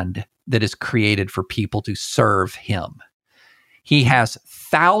demand that is created for people to serve him. He has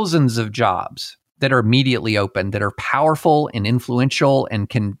thousands of jobs that are immediately open, that are powerful and influential and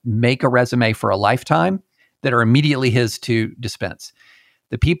can make a resume for a lifetime, that are immediately his to dispense.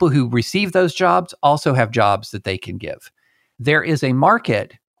 The people who receive those jobs also have jobs that they can give. There is a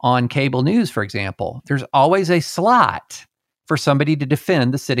market on cable news, for example. There's always a slot for somebody to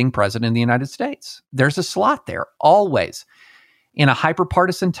defend the sitting president of the United States. There's a slot there, always. In a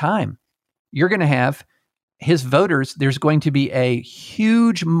hyper-partisan time, you're going to have his voters, there's going to be a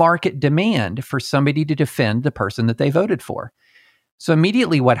huge market demand for somebody to defend the person that they voted for. So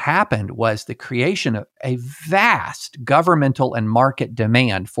immediately what happened was the creation of a vast governmental and market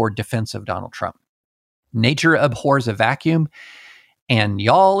demand for defense of Donald Trump. Nature abhors a vacuum, and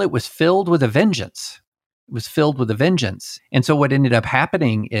y'all, it was filled with a vengeance. It was filled with a vengeance. And so what ended up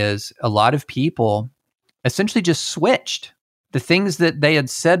happening is a lot of people essentially just switched. The things that they had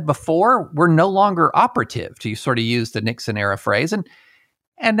said before were no longer operative, to sort of use the Nixon era phrase.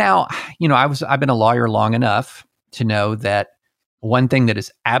 And now, I've been a lawyer long enough to know that one thing that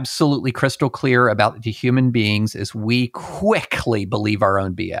is absolutely crystal clear about the human beings is we quickly believe our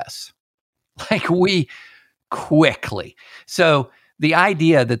own BS. Like we quickly. So the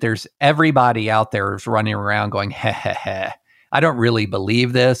idea that there's everybody out there is running around going, heh, heh, heh. I don't really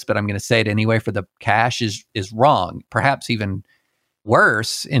believe this, but I'm going to say it anyway for the cash is wrong. Perhaps even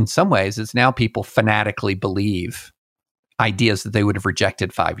worse in some ways is now people fanatically believe ideas that they would have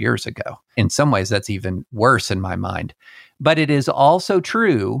rejected 5 years ago. In some ways, that's even worse in my mind. But it is also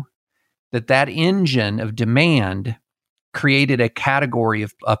true that engine of demand created a category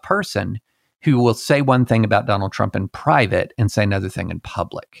of a person who will say one thing about Donald Trump in private and say another thing in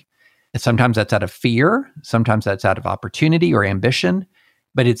public. And sometimes that's out of fear. Sometimes that's out of opportunity or ambition.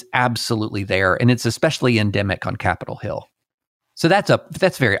 But it's absolutely there. And it's especially endemic on Capitol Hill. So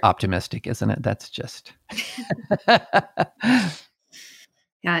that's very optimistic, isn't it? That's just...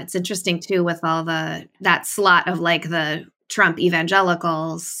 Yeah, it's interesting too with all that slot of like the Trump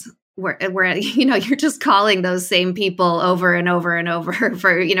evangelicals where you're just calling those same people over and over and over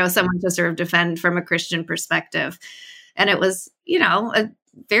for, someone to sort of defend from a Christian perspective. And it was, a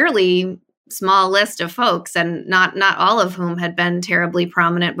fairly small list of folks and not all of whom had been terribly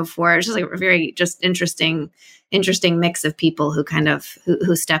prominent before. It's just like a very interesting mix of people who kind of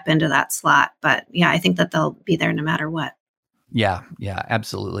who step into that slot. But yeah, I think that they'll be there no matter what. Yeah,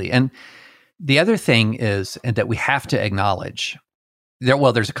 absolutely. And the other thing is that we have to acknowledge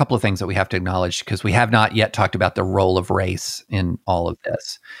there's a couple of things that we have to acknowledge because we have not yet talked about the role of race in all of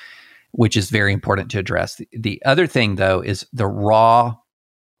this, which is very important to address. The other thing, though, is the raw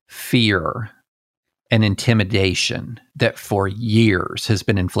fear and intimidation that for years has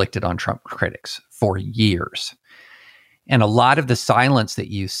been inflicted on Trump critics for years. And a lot of the silence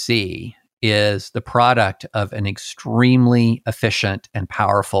that you see is the product of an extremely efficient and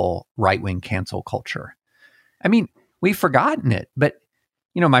powerful right-wing cancel culture. I mean, we've forgotten it, but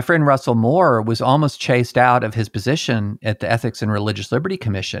my friend Russell Moore was almost chased out of his position at the Ethics and Religious Liberty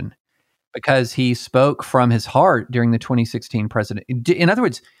Commission because he spoke from his heart during the 2016 president. In other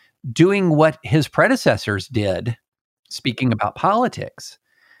words, doing what his predecessors did, speaking about politics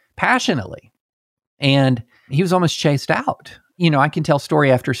passionately. And he was almost chased out. I can tell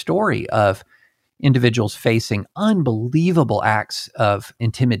story after story of, individuals facing unbelievable acts of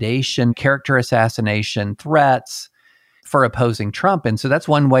intimidation, character assassination, threats for opposing Trump. And so that's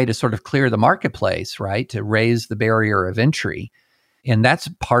one way to sort of clear the marketplace, right? To raise the barrier of entry. And that's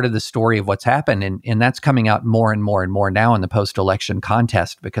part of the story of what's happened. And that's coming out more and more and more now in the post-election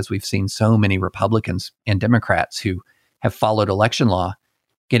contest, because we've seen so many Republicans and Democrats who have followed election law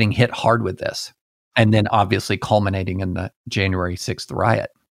getting hit hard with this. And then obviously culminating in the January 6th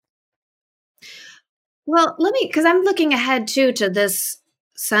riot. Well, because I'm looking ahead too to this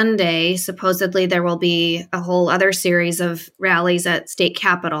Sunday. Supposedly there will be a whole other series of rallies at state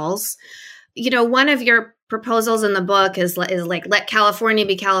capitals. One of your proposals in the book is like, let California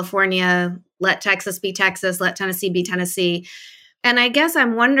be California, let Texas be Texas, let Tennessee be Tennessee. And I guess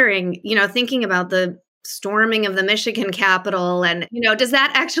I'm wondering, thinking about the storming of the Michigan Capitol and, does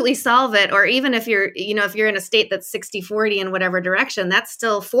that actually solve it? Or even if you're in a state that's 60-40 in whatever direction, that's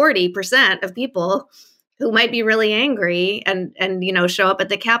still 40% of people who might be really angry and show up at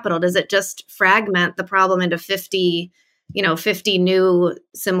the Capitol. Does it just fragment the problem into 50 new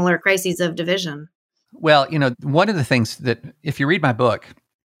similar crises of division? Well, one of the things that, if you read my book,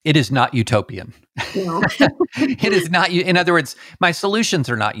 it is not utopian. No. It is not. In other words, my solutions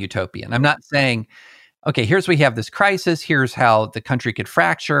are not utopian. I'm not saying, okay, we have this crisis. Here's how the country could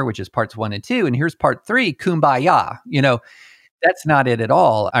fracture, which is parts 1 and 2. And here's part 3, kumbaya. That's not it at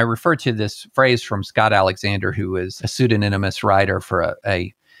all. I refer to this phrase from Scott Alexander, who is a pseudonymous writer for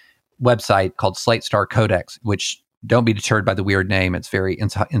a website called Slate Star Codex, which, don't be deterred by the weird name. It's very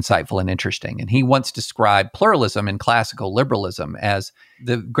insightful and interesting. And he once described pluralism and classical liberalism as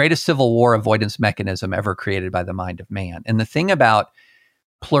the greatest Civil War avoidance mechanism ever created by the mind of man. And the thing about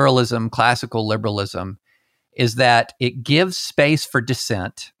pluralism, classical liberalism, is that it gives space for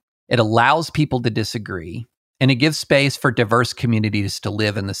dissent. It allows people to disagree. And it gives space for diverse communities to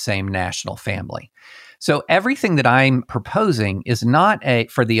live in the same national family. So everything that I'm proposing is not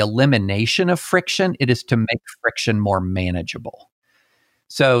for the elimination of friction. It is to make friction more manageable.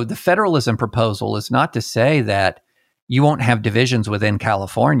 So the federalism proposal is not to say that you won't have divisions within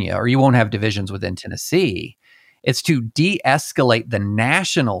California or you won't have divisions within Tennessee. It's to de-escalate the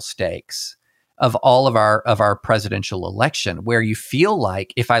national stakes of all of our presidential election, where you feel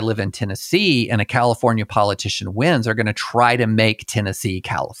like if I live in Tennessee and a California politician wins, they're going to try to make Tennessee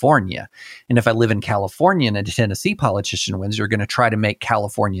California. And if I live in California and a Tennessee politician wins, you're going to try to make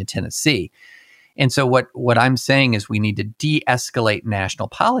California Tennessee. And so what I'm saying is we need to de-escalate national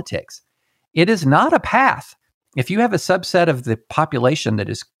politics. It is not a path. If you have a subset of the population that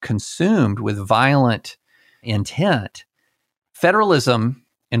is consumed with violent intent, federalism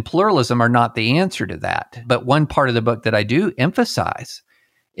and pluralism are not the answer to that. But one part of the book that I do emphasize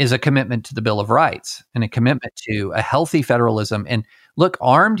is a commitment to the Bill of Rights and a commitment to a healthy federalism. And look,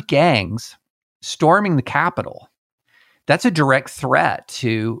 armed gangs storming the Capitol, that's a direct threat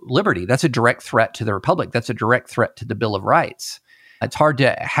to liberty. That's a direct threat to the Republic. That's a direct threat to the Bill of Rights. It's hard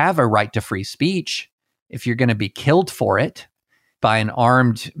to have a right to free speech if you're going to be killed for it by an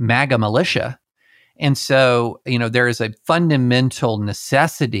armed MAGA militia. And so, there is a fundamental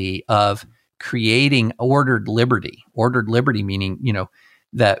necessity of creating ordered liberty meaning,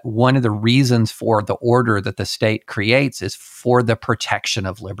 that one of the reasons for the order that the state creates is for the protection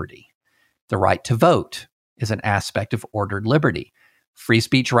of liberty. The right to vote is an aspect of ordered liberty. Free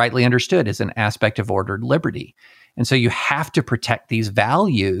speech, rightly understood, is an aspect of ordered liberty. And so you have to protect these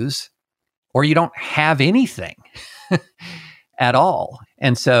values or you don't have anything at all.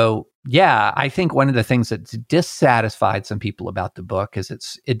 And so, yeah, I think one of the things that's dissatisfied some people about the book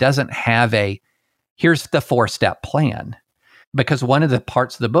is it doesn't have here's the 4-step plan. Because one of the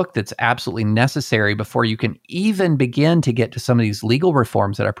parts of the book that's absolutely necessary before you can even begin to get to some of these legal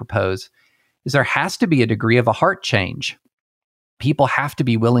reforms that I propose is there has to be a degree of a heart change. People have to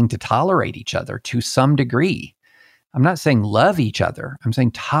be willing to tolerate each other to some degree. I'm not saying love each other. I'm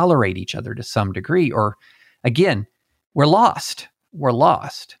saying tolerate each other to some degree. Or again, we're lost. We're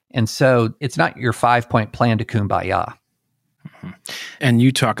lost. And so it's not your 5-point plan to kumbaya. Mm-hmm. And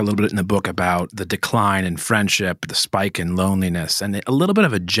you talk a little bit in the book about the decline in friendship, the spike in loneliness, and a little bit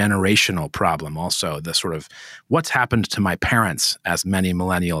of a generational problem also, the sort of what's happened to my parents, as many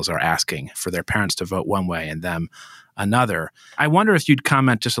millennials are asking for their parents to vote one way and them another. I wonder if you'd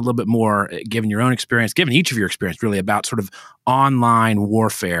comment just a little bit more, given your own experience, given each of your experience really, about sort of online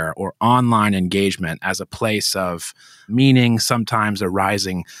warfare or online engagement as a place of meaning, sometimes a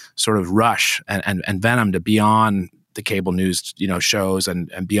rising sort of rush and venom to be on the cable news, shows and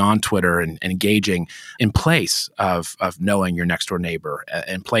beyond Twitter and engaging in place of knowing your next door neighbor,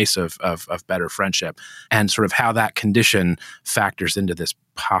 in place of better friendship, and sort of how that condition factors into this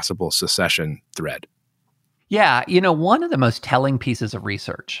possible secession thread. Yeah. One of the most telling pieces of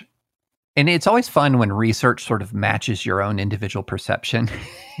research, and it's always fun when research sort of matches your own individual perception.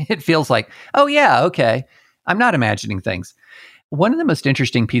 It feels like, oh yeah, okay, I'm not imagining things. One of the most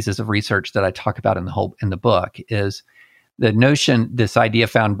interesting pieces of research that I talk about in the book is the notion, this idea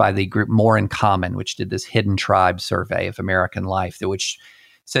found by the group More in Common, which did this hidden tribe survey of American life, which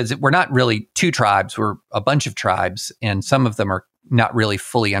says that we're not really two tribes, we're a bunch of tribes, and some of them are not really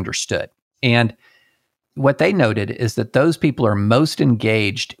fully understood. And what they noted is that those people who are most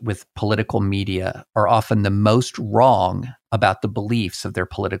engaged with political media are often the most wrong about the beliefs of their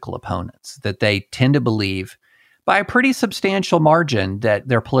political opponents, that they tend to believe by a pretty substantial margin that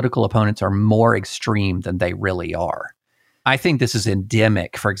their political opponents are more extreme than they really are. I think this is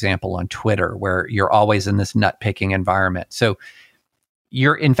endemic, for example, on Twitter, where you're always in this nut-picking environment. So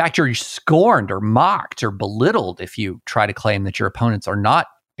you're scorned or mocked or belittled if you try to claim that your opponents are not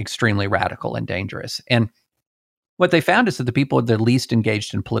extremely radical and dangerous. And what they found is that the people that are least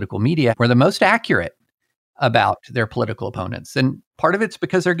engaged in political media were the most accurate about their political opponents. And part of it's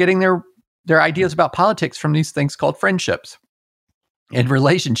because they're getting their ideas about politics from these things called friendships and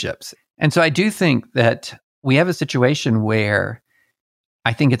relationships. And so I do think that we have a situation where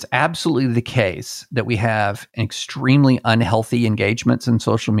I think it's absolutely the case that we have extremely unhealthy engagements in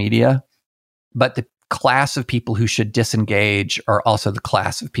social media, but the class of people who should disengage are also the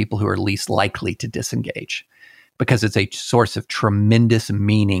class of people who are least likely to disengage, because it's a source of tremendous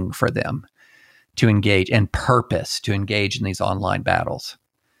meaning for them to engage and purpose to engage in these online battles.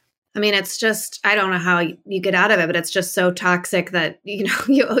 I mean, it's just, I don't know how you get out of it, but it's just so toxic that,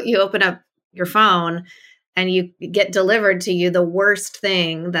 you open up your phone and you get delivered to you the worst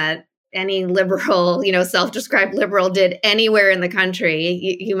thing that any liberal, self-described liberal did anywhere in the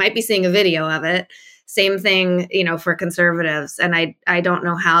country. You might be seeing a video of it. Same thing, for conservatives. And I don't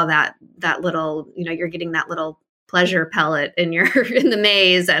know how that little, you're getting that little pleasure pellet in the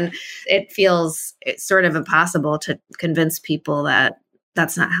maze. And it's sort of impossible to convince people that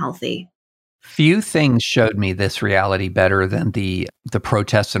that's not healthy. Few things showed me this reality better than the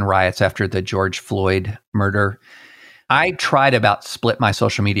protests and riots after the George Floyd murder. I tried about split my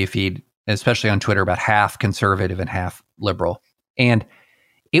social media feed, especially on Twitter, about half conservative and half liberal. And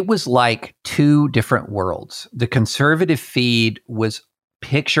it was like two different worlds. The conservative feed was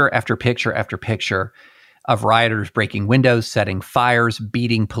picture after picture after picture of rioters breaking windows, setting fires,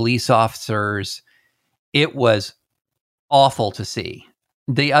 beating police officers. It was awful to see.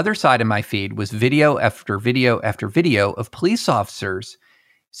 The other side of my feed was video after video after video of police officers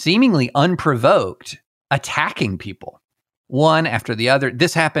seemingly unprovoked attacking people, one after the other.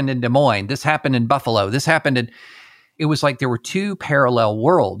 This happened in Des Moines. This happened in Buffalo. This happened in... It was like there were two parallel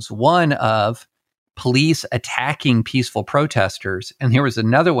worlds, one of police attacking peaceful protesters, and there was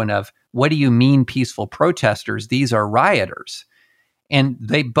another one of, what do you mean peaceful protesters? These are rioters. And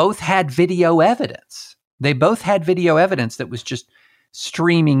they both had video evidence. That was just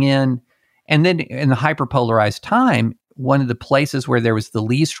streaming in. And then in the hyperpolarized time, one of the places where there was the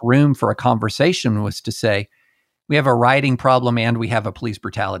least room for a conversation was to say, we have a rioting problem and we have a police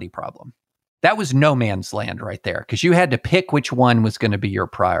brutality problem. That was no man's land right there, because you had to pick which one was going to be your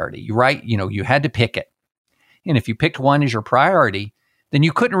priority. You had to pick it. And if you picked one as your priority, then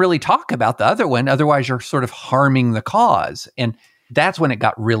you couldn't really talk about the other one. Otherwise, you're sort of harming the cause. And that's when it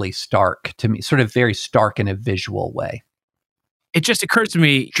got really stark to me, sort of very stark in a visual way. It just occurs to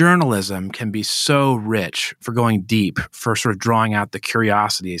me, journalism can be so rich for going deep, for sort of drawing out the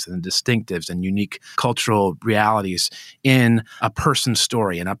curiosities and the distinctives and unique cultural realities in a person's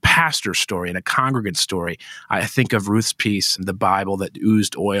story, in a pastor's story, in a congregant's story. I think of Ruth's piece, The Bible That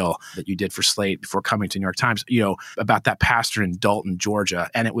Oozed Oil, that you did for Slate before coming to New York Times, about that pastor in Dalton, Georgia.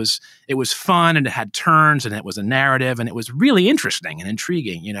 And it was fun, and it had turns, and it was a narrative, and it was really interesting and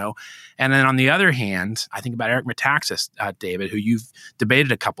intriguing, And then on the other hand, I think about Eric Metaxas, David, who you've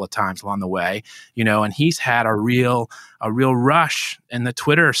debated a couple of times along the way, and he's had a real rush in the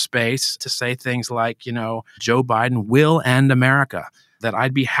Twitter space to say things like, Joe Biden will end America, that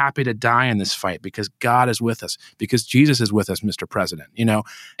I'd be happy to die in this fight because God is with us, because Jesus is with us, Mr. President,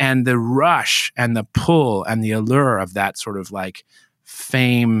 and the rush and the pull and the allure of that sort of like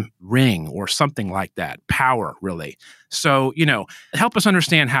fame ring or something like that, power, really. So, help us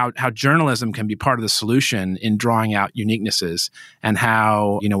understand how journalism can be part of the solution in drawing out uniquenesses, and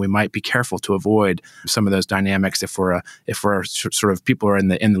how, we might be careful to avoid some of those dynamics if we're sort of people who are in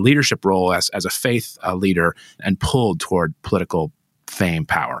the leadership role as a faith leader and pulled toward political fame,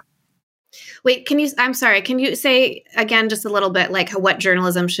 power. Wait, I'm sorry, can you say again just a little bit like what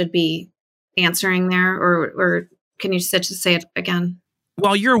journalism should be answering there, or can you just say it again?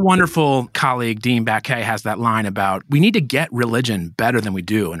 Well, your wonderful colleague, Dean Baquet, has that line about we need to get religion better than we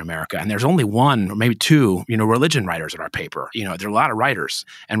do in America. And there's only one or maybe two, religion writers at our paper. There are a lot of writers,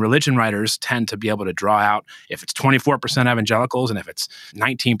 and religion writers tend to be able to draw out if it's 24% evangelicals, and if it's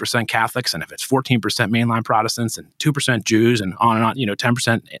 19% Catholics, and if it's 14% mainline Protestants, and 2% Jews, and on, 10%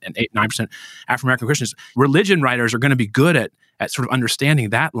 and 9% African-American Christians. Religion writers are going to be good at sort of understanding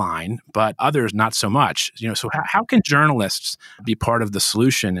that line, but others not so much. So how can journalists be part of the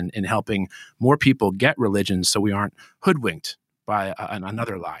solution in helping more people get religion so we aren't hoodwinked by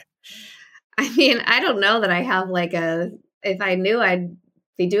another lie? I mean, I don't know that I have if I knew, I'd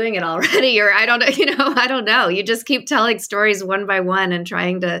be doing it already, or I don't know, I don't know. You just keep telling stories one by one and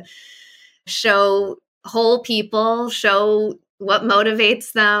trying to show whole people, show what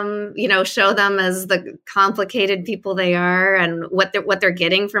motivates them, show them as the complicated people they are, and what they're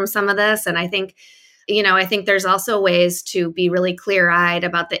getting from some of this. And I think there's also ways to be really clear-eyed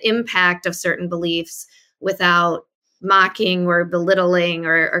about the impact of certain beliefs without mocking or belittling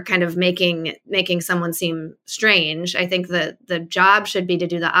or kind of making someone seem strange. I think that the job should be to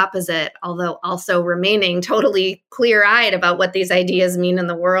do the opposite, although also remaining totally clear-eyed about what these ideas mean in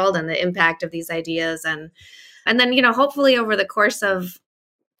the world and the impact of these ideas. And then, hopefully over the course of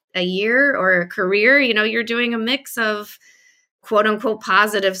a year or a career, you're doing a mix of quote unquote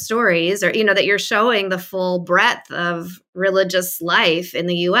positive stories, or, that you're showing the full breadth of religious life in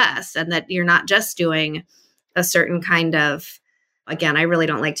the US, and that you're not just doing a certain kind of, again, I really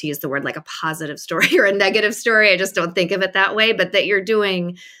don't like to use the word like a positive story or a negative story. I just don't think of it that way, but that you're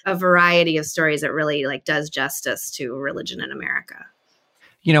doing a variety of stories that really does justice to religion in America.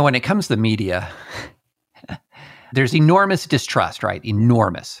 When it comes to the media, there's enormous distrust, right?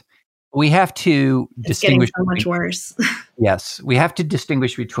 Enormous. We have to distinguish. It's getting so much worse. Yes. We have to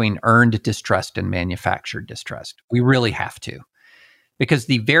distinguish between earned distrust and manufactured distrust. We really have to. Because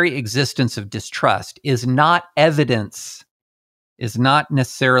the very existence of distrust is not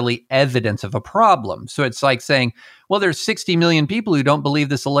necessarily evidence of a problem. So it's like saying, well, there's 60 million people who don't believe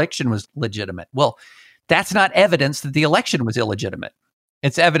this election was legitimate. Well, that's not evidence that the election was illegitimate.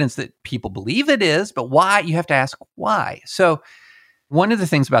 It's evidence that people believe it is, but why? You have to ask why. So one of the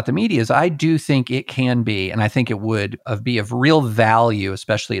things about the media is I do think it can be, and I think it would be of real value,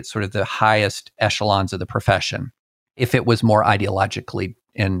 especially at sort of the highest echelons of the profession, if it was more ideologically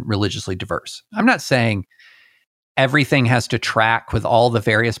and religiously diverse. I'm not saying everything has to track with all the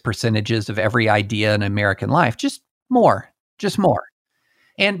various percentages of every idea in American life, just more.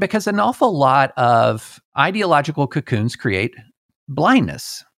 And because an awful lot of ideological cocoons create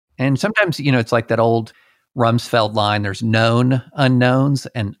blindness. And sometimes, it's like that old Rumsfeld line, there's known unknowns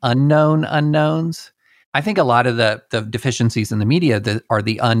and unknown unknowns. I think a lot of the deficiencies in the media are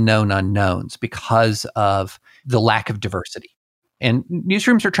the unknown unknowns because of the lack of diversity. And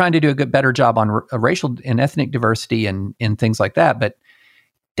newsrooms are trying to do a better job on racial and ethnic diversity and things like that, but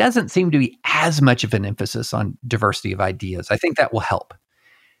doesn't seem to be as much of an emphasis on diversity of ideas. I think that will help.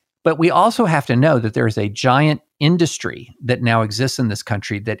 But we also have to know that there is a giant industry that now exists in this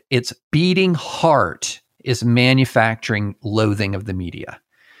country that its beating heart is manufacturing loathing of the media.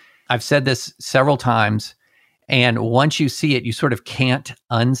 I've said this several times, and once you see it, you sort of can't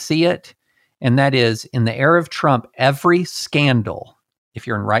unsee it. And that is, in the era of Trump, every scandal, if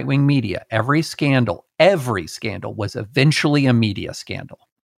you're in right-wing media, every scandal was eventually a media scandal.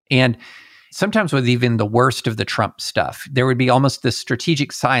 And sometimes with even the worst of the Trump stuff, there would be almost this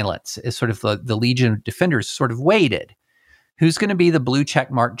strategic silence as sort of the Legion of Defenders sort of waited. Who's going to be the blue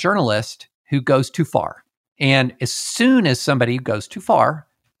check mark journalist who goes too far? And as soon as somebody goes too far,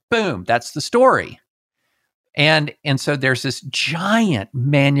 boom, that's the story. And so there's this giant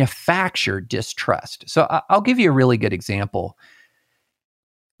manufactured distrust. So I'll give you a really good example.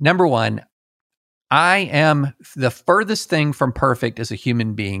 Number one, I am the furthest thing from perfect as a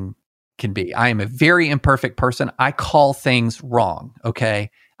human being can be. I am a very imperfect person. I call things wrong, okay?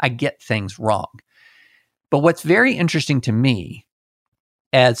 I get things wrong. But what's very interesting to me,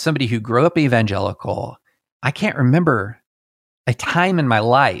 as somebody who grew up evangelical, I can't remember a time in my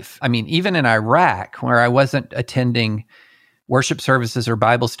life, I mean, even in Iraq, where I wasn't attending worship services or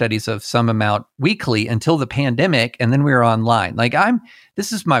Bible studies of some amount weekly until the pandemic, and then we were online. Like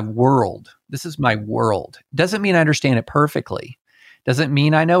this is my world. This is my world. Doesn't mean I understand it perfectly. Doesn't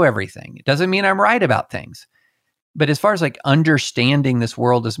mean I know everything. It doesn't mean I'm right about things. But as far as like understanding this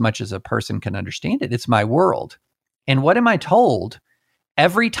world as much as a person can understand it, it's my world. And what am I told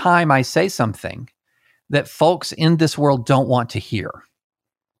every time I say something that folks in this world don't want to hear?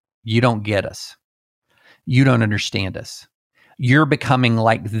 You don't get us. You don't understand us. You're becoming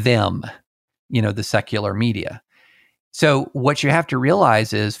like them, the secular media. So what you have to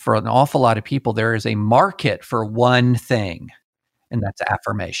realize is for an awful lot of people, there is a market for one thing, and that's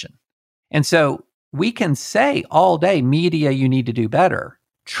affirmation. And so we can say all day, media, you need to do better.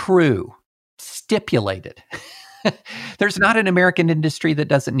 True. Stipulated. There's not an American industry that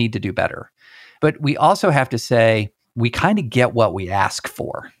doesn't need to do better. But we also have to say, we kind of get what we ask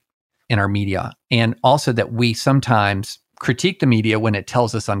for in our media. And also that we sometimes critique the media when it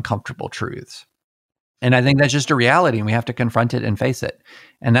tells us uncomfortable truths. And I think that's just a reality, and we have to confront it and face it.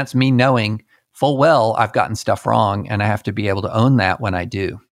 And that's me knowing full well I've gotten stuff wrong, and I have to be able to own that when I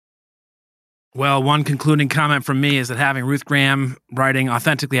do. Well, one concluding comment from me is that having Ruth Graham writing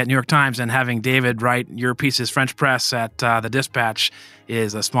authentically at New York Times and having David write your pieces, French Press, at The Dispatch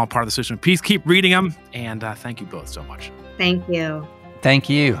is a small part of the solution. Please keep reading them, and thank you both so much. Thank you. Thank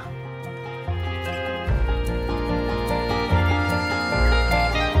you.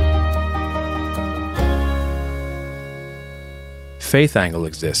 Faith Angle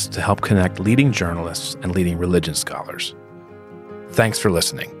exists to help connect leading journalists and leading religion scholars. Thanks for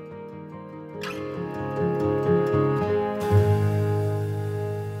listening.